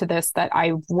listen to this that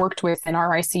I've worked with in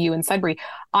our ICU in Sudbury,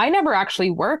 I never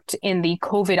actually worked in the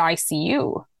COVID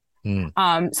ICU.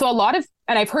 So a lot of,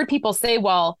 and I've heard people say,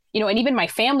 well, and even my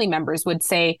family members would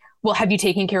say, well, have you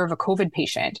taken care of a COVID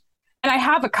patient? And I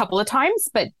have a couple of times,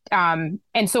 but, and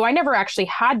so I never actually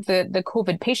had the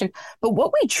COVID patient. But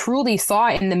what we truly saw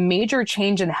in the major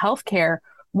change in healthcare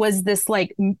was this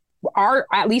like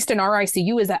at least in our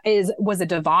ICU was a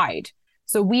divide.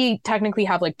 So we technically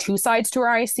have like two sides to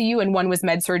our ICU, and one was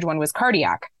med surg, one was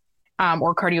cardiac,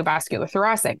 or cardiovascular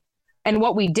thoracic. And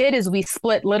what we did is we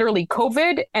split literally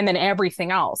COVID and then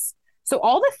everything else. So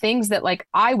all the things that like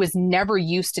I was never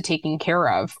used to taking care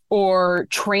of or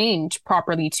trained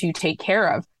properly to take care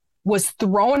of was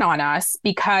thrown on us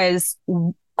because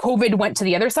COVID went to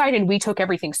the other side and we took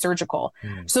everything surgical.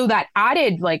 So that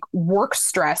added like work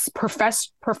stress,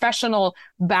 professional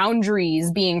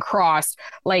boundaries being crossed,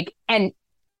 like, and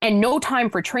no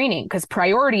time for training, because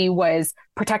priority was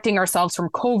protecting ourselves from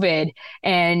COVID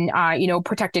and,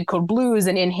 protected code blues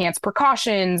and enhanced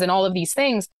precautions and all of these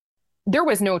things. There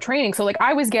was no training. So like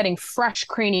I was getting fresh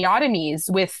craniotomies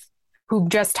who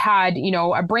just had,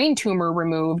 a brain tumor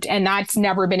removed, and that's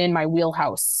never been in my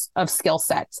wheelhouse of skill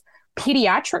sets.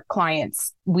 Pediatric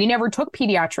clients, we never took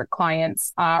pediatric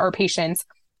clients or patients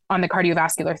on the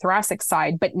cardiovascular thoracic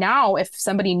side. But now if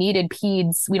somebody needed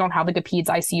peds, we don't have like a peds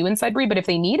ICU in Sudbury, but if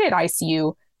they needed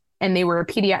ICU and they were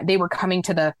they were coming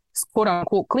to the quote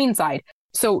unquote clean side.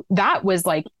 So that was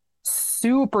like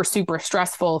super, super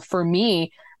stressful for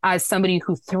me as somebody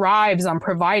who thrives on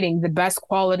providing the best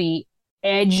quality,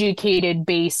 educated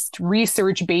based,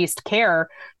 research based care,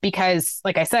 because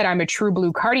like I said, I'm a true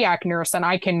blue cardiac nurse and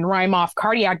I can rhyme off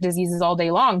cardiac diseases all day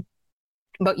long.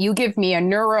 But you give me a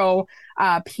neuro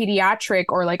pediatric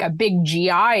or like a big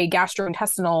GI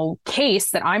gastrointestinal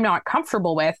case that I'm not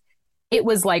comfortable with, it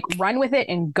was like run with it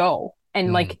and go.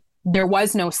 And like there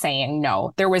was no saying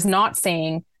no. There was not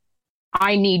saying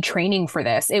I need training for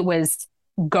this. It was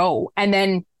go. And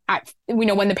then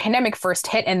when the pandemic first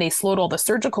hit and they slowed all the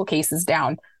surgical cases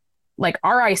down, like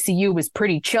our ICU was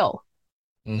pretty chill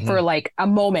for like a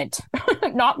moment,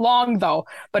 not long though,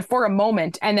 but for a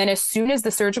moment. And then as soon as the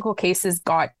surgical cases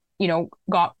got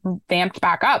vamped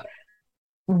back up,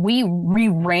 we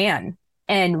ran.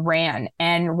 And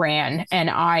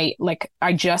I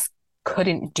just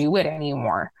couldn't do it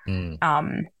anymore.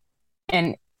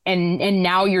 And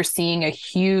now you're seeing a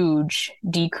huge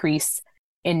decrease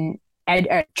in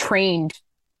trained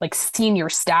like senior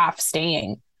staff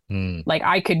staying. Like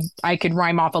I could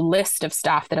rhyme off a list of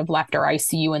staff that have left our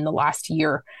ICU in the last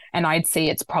year, and I'd say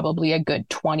it's probably a good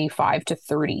 25 to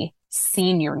 30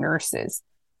 senior nurses,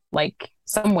 like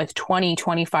some with 20,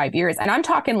 25 years. And I'm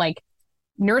talking like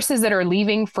nurses that are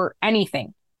leaving for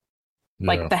anything,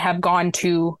 like that have gone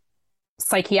to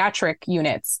psychiatric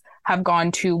units,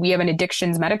 we have an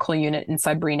addictions medical unit in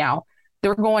Sudbury now.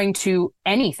 They're going to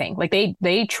anything. Like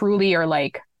they truly are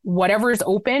like, whatever's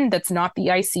open that's not the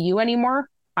ICU anymore,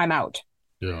 I'm out.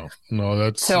 Yeah, no,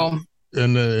 that's so,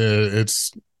 and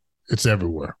it's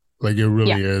everywhere. Like it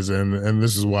really is, and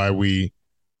this is why we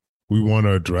want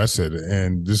to address it,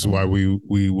 and this is why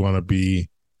we want to be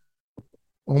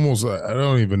almost. I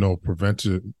don't even know if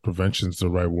prevention's the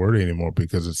right word anymore,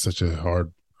 because it's such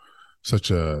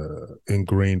a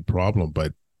ingrained problem.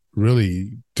 But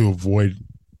really, to avoid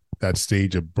that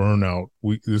stage of burnout,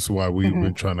 this is why we've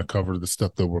been trying to cover the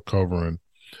stuff that we're covering.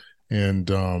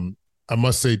 And I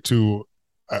must say too,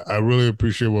 I really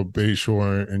appreciate what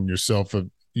Bayshore and yourself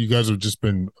you guys have just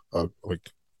been like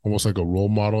almost like a role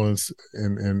model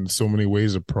in so many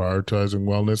ways of prioritizing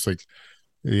wellness. Like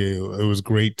it was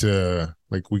great to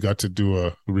we got to do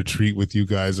a retreat with you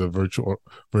guys, a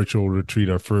virtual retreat,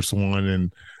 our first one,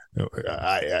 and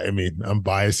I mean, I'm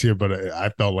biased here, but I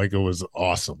felt like it was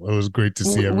awesome. It was great to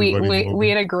see everybody. We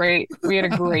had a great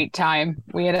time.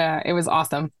 It was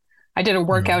awesome. I did a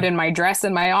workout in my dress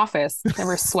in my office.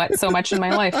 Never sweat so much in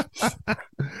my life.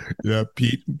 Yeah,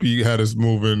 Pete had us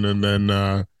moving, and then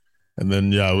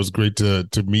it was great to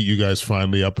meet you guys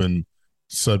finally up in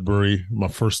Sudbury. My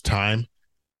first time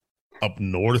up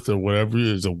north or whatever.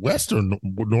 Is it west or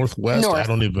northwest? North. I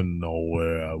don't even know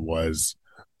where I was,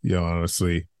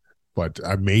 honestly. But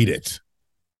I made it.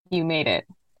 You made it.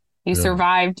 You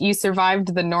survived. You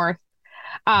survived the north.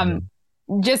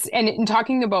 Just and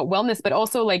talking about wellness, but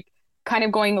also like kind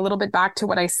of going a little bit back to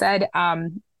what I said.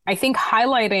 I think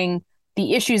highlighting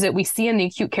the issues that we see in the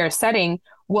acute care setting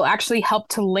will actually help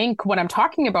to link what I'm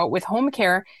talking about with home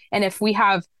care. And if we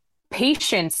have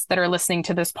patients that are listening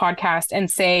to this podcast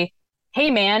and say, hey,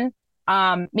 man,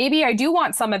 maybe I do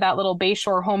want some of that little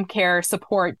Bayshore home care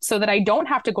support so that I don't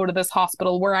have to go to this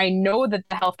hospital where I know that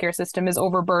the healthcare system is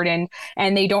overburdened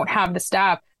and they don't have the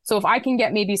staff. So if I can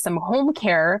get maybe some home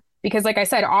care, because like I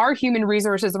said, our human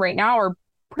resources right now are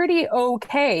pretty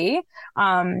okay.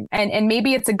 And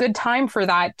maybe it's a good time for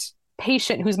that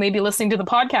patient who's maybe listening to the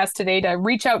podcast today to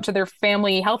reach out to their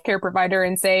family healthcare provider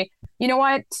and say, you know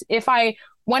what, if I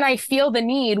when I feel the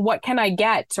need, what can I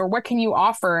get, or what can you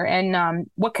offer? And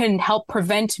what can help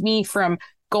prevent me from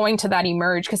going to that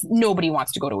emerge? Because nobody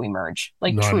wants to go to emerge,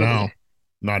 like Not truly. now.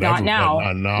 Not Not ever, but now.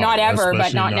 not now. Not ever, but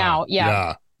Especially not now. Yeah.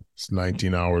 Yeah. It's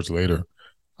 19 hours later.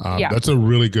 Yeah. That's a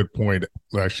really good point.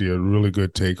 Actually, a really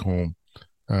good take home,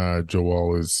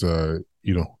 Joelle, is,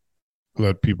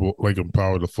 let people, like,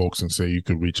 empower the folks and say you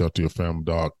can reach out to your family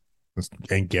doc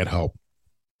and get help,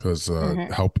 because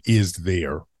help is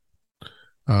there.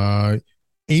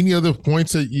 Any other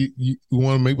points that you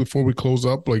want to make before we close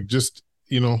up? Like, just,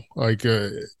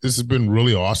 this has been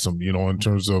really awesome, in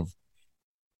terms of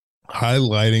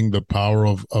highlighting the power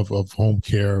of home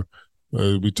care.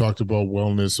 We talked about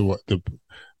wellness.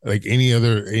 Any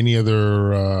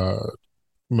other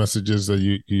messages that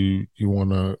you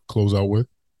want to close out with?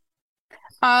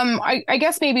 I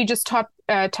guess maybe just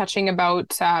touching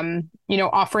about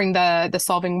offering the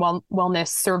solving wellness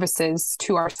services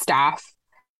to our staff,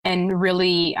 and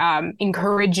really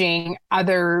encouraging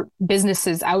other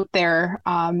businesses out there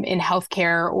in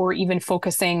healthcare, or even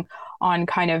focusing on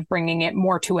kind of bringing it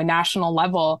more to a national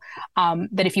level,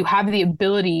 that if you have the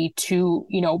ability to,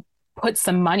 put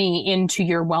some money into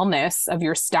your wellness of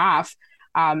your staff,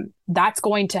 that's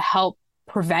going to help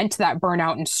prevent that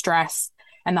burnout and stress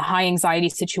and the high anxiety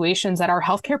situations that our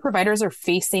healthcare providers are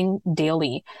facing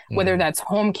daily, whether that's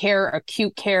home care,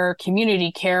 acute care,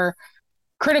 community care,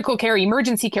 critical care,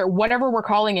 emergency care, whatever we're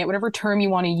calling it, whatever term you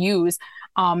want to use.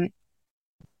 All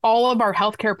of our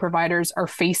healthcare providers are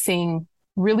facing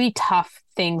really tough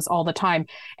things all the time.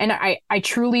 And I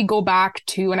truly go back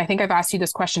to, and I think I've asked you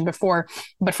this question before,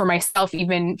 but for myself,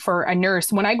 even for a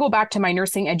nurse, when I go back to my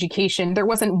nursing education, there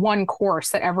wasn't one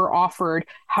course that ever offered,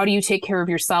 how do you take care of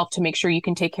yourself to make sure you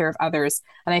can take care of others?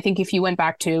 And I think if you went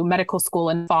back to medical school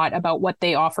and thought about what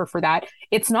they offer for that,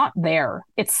 it's not there.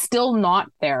 It's still not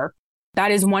there.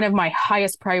 That is one of my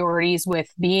highest priorities with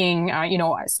being,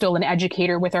 still an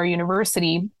educator with our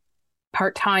university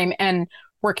part-time and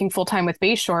working full-time with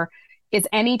Bayshore, is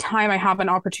anytime I have an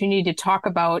opportunity to talk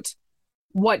about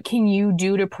what can you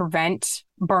do to prevent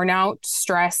burnout,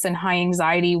 stress, and high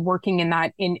anxiety working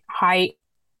in high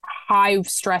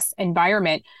stress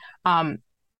environment,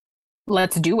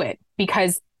 let's do it,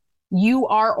 because you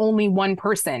are only one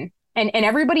person. And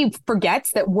everybody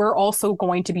forgets that we're also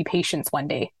going to be patients one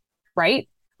day, right?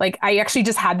 Like, I actually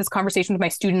just had this conversation with my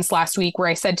students last week where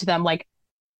I said to them, like,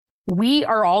 we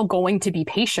are all going to be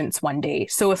patients one day.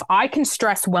 So if I can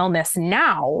stress wellness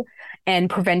now and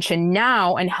prevention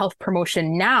now and health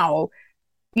promotion now,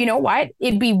 you know what?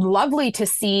 It'd be lovely to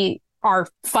see our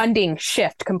funding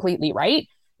shift completely, right?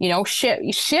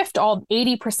 Shift all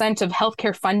 80% of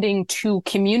healthcare funding to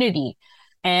community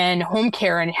and home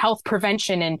care and health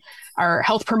prevention and our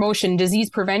health promotion, disease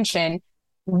prevention.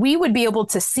 We would be able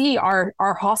to see our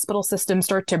hospital system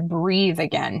start to breathe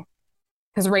again,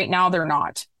 because right now they're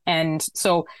not. And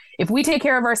so if we take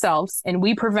care of ourselves and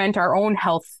we prevent our own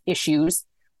health issues,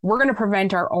 we're going to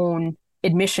prevent our own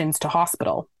admissions to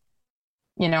hospital.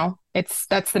 That's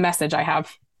the message I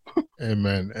have.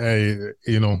 Amen. Hey,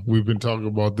 we've been talking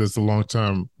about this a long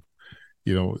time.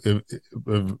 If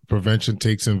prevention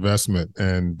takes investment,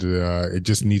 and it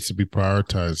just needs to be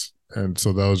prioritized. And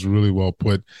so that was really well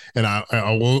put. And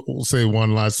I will say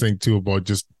one last thing too, about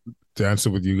just to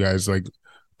answer with you guys, like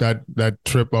that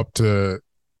trip up to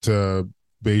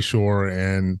Bayshore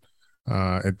and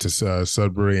to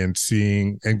Sudbury, and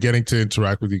seeing and getting to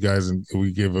interact with you guys, and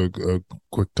we gave a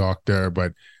quick talk there,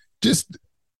 but just,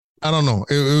 I don't know,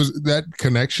 it was that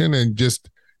connection, and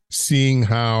just seeing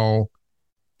how,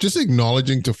 just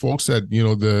acknowledging to folks that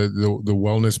the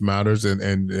wellness matters,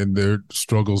 and their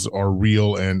struggles are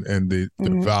real, and they're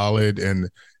valid,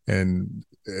 and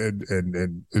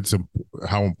it's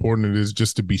how important it is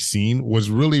just to be seen,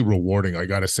 was really rewarding. I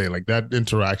gotta say, like, that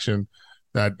interaction,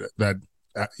 that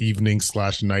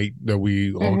evening/night that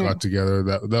we all got together,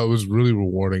 that was really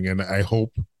rewarding. And I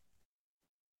hope,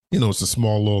 it's a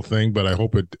small little thing, but I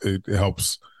hope it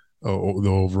helps the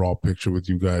overall picture with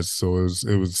you guys. So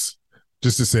it was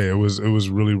just to say, it was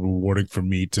really rewarding for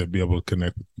me to be able to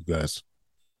connect with you guys.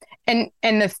 And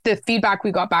the feedback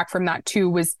we got back from that too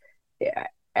was,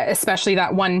 especially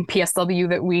that one PSW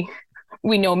that we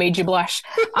know made you blush.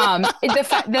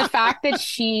 The fact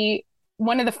that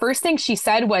one of the first things she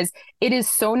said was, it is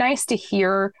so nice to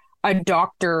hear a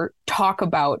doctor talk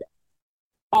about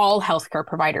all healthcare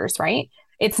providers, right?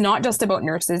 It's not just about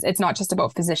nurses. It's not just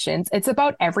about physicians. It's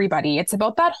about everybody. It's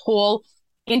about that whole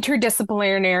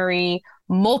interdisciplinary,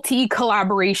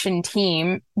 multi-collaboration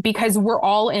team, because we're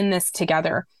all in this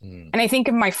together. And I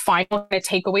think my final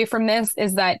takeaway from this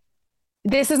is that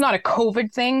this is not a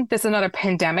COVID thing. This is not a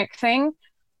pandemic thing.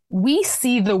 we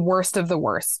see the worst of the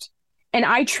worst. And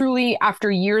I truly,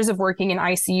 after years of working in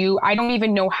ICU, I don't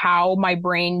even know how my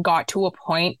brain got to a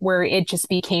point where it just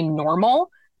became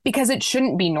normal, because it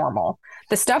shouldn't be normal.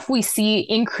 The stuff we see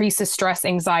increases stress,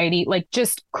 anxiety, like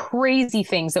just crazy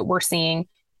things that we're seeing.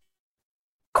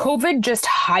 COVID just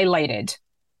highlighted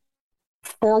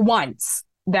for once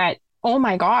that, oh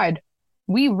my God,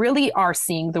 we really are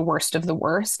seeing the worst of the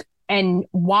worst. And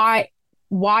why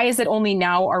is it only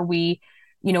now are we,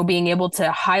 being able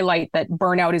to highlight that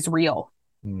burnout is real?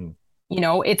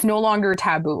 It's no longer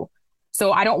taboo.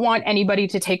 So I don't want anybody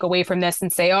to take away from this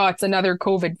and say, oh, it's another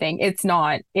COVID thing. It's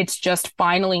not. It's just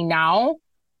finally now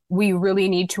we really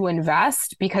need to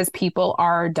invest, because people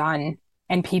are done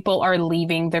and people are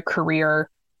leaving the career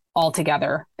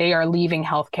altogether. They are leaving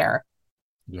healthcare.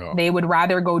 Yeah. They would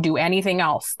rather go do anything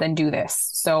else than do this.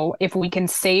 So if we can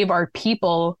save our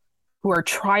people who are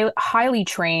highly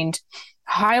trained,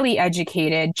 highly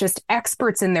educated, just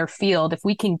experts in their field, if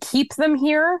we can keep them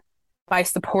here by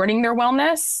supporting their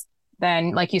wellness,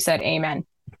 then, like you said, amen.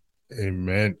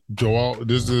 Amen. Joelle,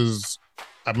 this is,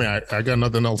 I got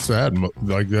nothing else to add.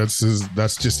 Like, that's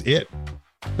just it.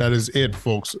 That is it,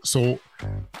 folks. So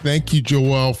thank you,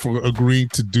 Joelle, for agreeing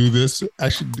to do this.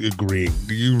 Actually, agreeing.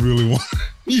 You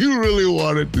really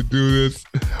wanted to do this.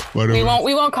 But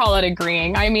we won't call it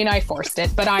agreeing. I forced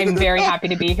it, but I'm very happy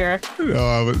to be here.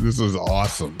 But this was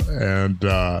awesome. And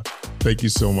thank you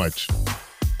so much.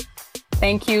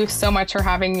 Thank you so much for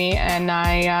having me. And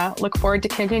I look forward to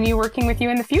continue working with you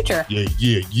in the future.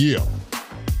 Yeah.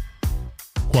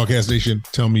 Quadcast Nation,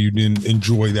 tell me you didn't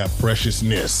enjoy that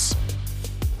preciousness.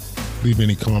 Leave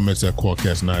any comments at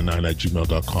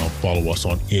quadcast99@gmail.com. Follow us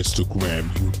on Instagram,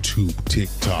 YouTube,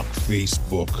 TikTok,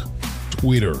 Facebook,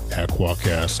 Twitter at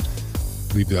Quadcast.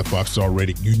 Leave that 5-star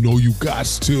rating. You know you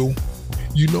gots to.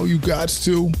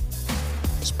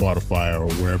 Spotify or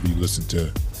wherever you listen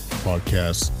to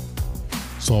podcasts.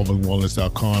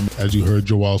 Solvingwellness.com. As you heard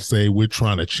Joelle say, we're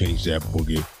trying to change that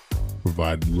boogie.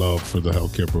 Provide love for the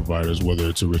healthcare providers, whether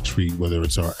it's a retreat, whether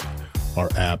it's our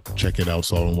app. Check it out,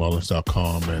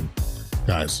 solvingwellness.com. And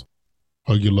guys,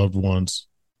 hug your loved ones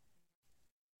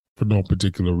for no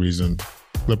particular reason.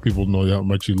 Let people know how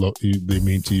much they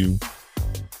mean to you.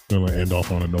 I'm going to end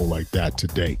off on a note like that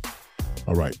today.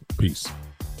 All right. Peace.